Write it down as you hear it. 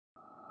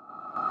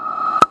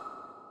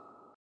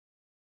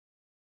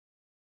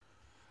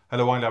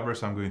Hello wine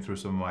lovers, I'm going through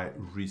some of my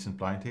recent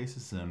blind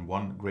tastes, and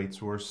one great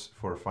source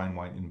for fine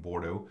wine in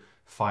Bordeaux,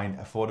 fine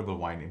affordable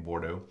wine in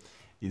Bordeaux,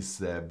 is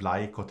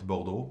Blaye Côtes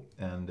Bordeaux,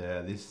 and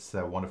this is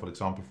a wonderful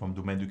example from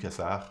Domaine du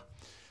Cassard.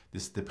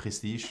 This is the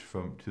Prestige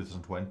from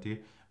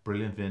 2020,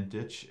 brilliant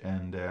vintage,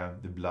 and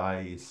the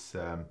Blaye is,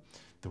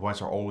 the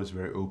wines are always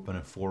very open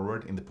and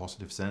forward in the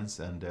positive sense,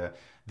 and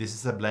this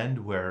is a blend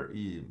where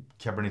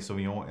Cabernet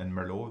Sauvignon and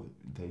Merlot,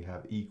 they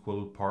have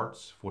equal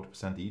parts,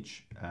 40%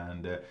 each,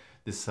 and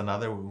this is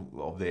another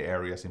of the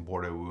areas in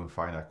Bordeaux we will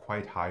find a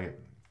quite high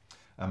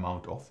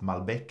amount of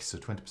Malbec, so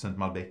 20%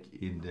 Malbec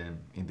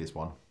in this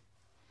one.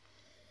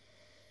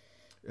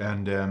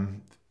 And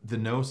the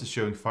nose is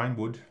showing fine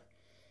wood.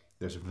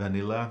 There's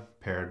vanilla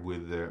paired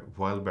with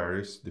wild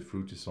berries. The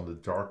fruit is on the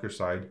darker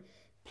side,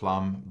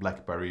 plum,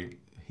 blackberry,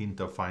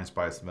 hint of fine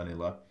spice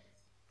vanilla.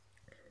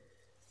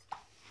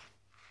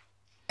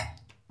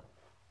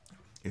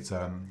 It's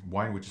a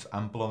wine which is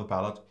ample on the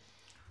palate,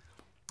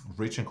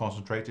 rich and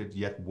concentrated,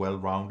 yet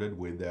well-rounded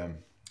with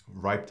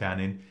ripe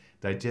tannin,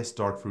 digest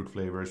dark fruit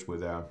flavors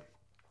with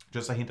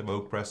just a hint of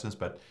oak presence,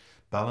 but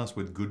balanced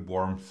with good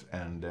warmth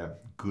and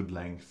good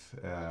length.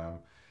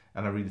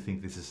 And I really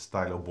think this is a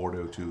style of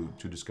Bordeaux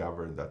to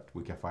discover, that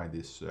we can find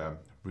this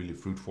really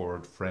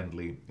fruit-forward,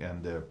 friendly,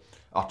 and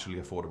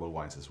utterly affordable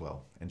wines as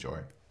well. Enjoy.